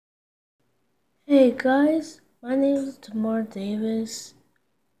Hey guys, my name is Tamar Davis,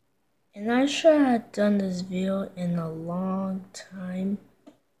 and I should have done this video in a long time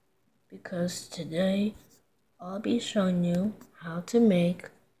because today I'll be showing you how to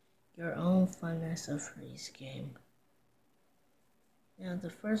make your own Fnaf freeze game. Now the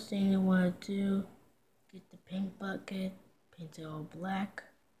first thing you want to do, get the paint bucket, paint it all black,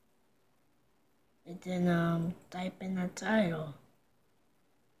 and then type in a title.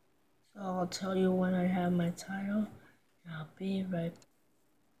 So I'll tell you when I have my title, and I'll be right back.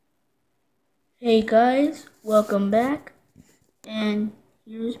 Hey guys, welcome back, and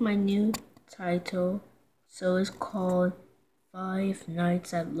here's my new title. So it's called Five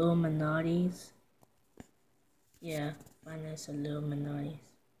Nights at Illuminati's. Yeah, Five Nights at Illuminati's.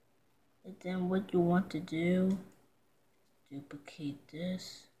 And then what you want to do, duplicate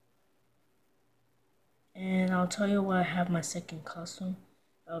this. And I'll tell you where I have my second costume.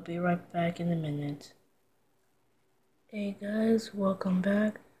 I'll be right back in a minute. Hey guys, welcome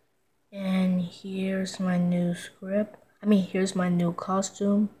back. And here's my new script. Here's my new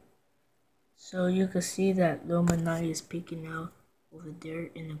costume. So you can see that Illuminati is peeking out over there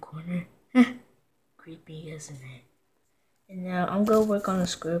in the corner. Creepy, isn't it? And now I'm gonna work on the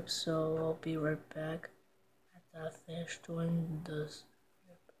script, so I'll be right back after I finish doing the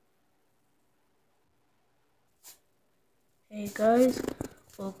script. Hey guys,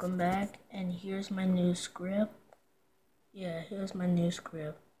 welcome back, and here's my new script. Yeah, here's my new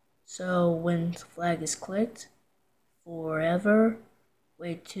script. So when the flag is clicked, forever,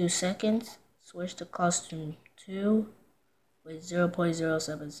 wait 2 seconds, switch to costume 2, wait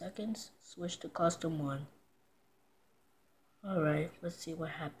 0.07 seconds, switch to costume 1. Alright, let's see what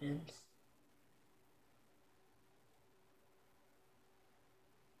happens.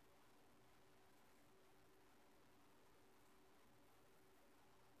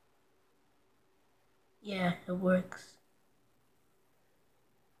 Yeah, it works.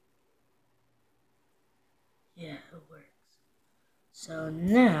 Yeah, it works. So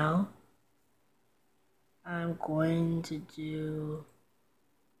now, I'm going to do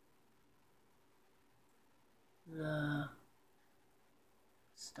the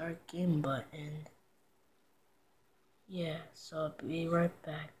start game button. Yeah, so I'll be right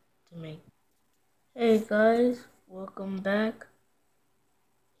back to make. Hey guys, welcome back.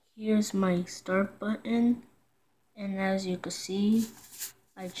 Here's my start button, and as you can see,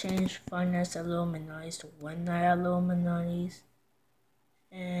 I changed Five Nights at Illuminati's to One Night at Illuminati's,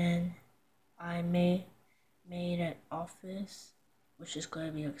 and I made an office, which is going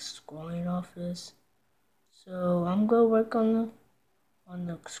to be a scrolling office. So I'm gonna work on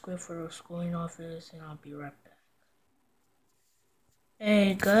the script for the scrolling office, and I'll be right back.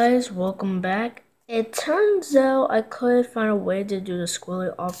 Hey guys, welcome back. It turns out I couldn't find a way to do the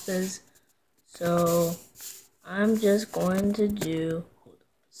scrolling office, so I'm just going to do. Hold on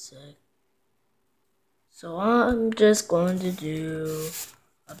a sec. So I'm just going to do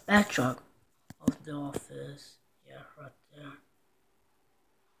a backdrop of the office. Yeah, right there.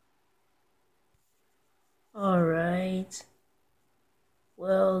 Alright.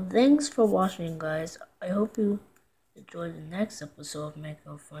 Well, thanks for watching, guys. I hope you enjoyed the next episode of making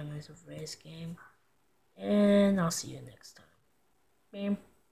a Fun Nights of Race game. And I'll see you next time. Bam.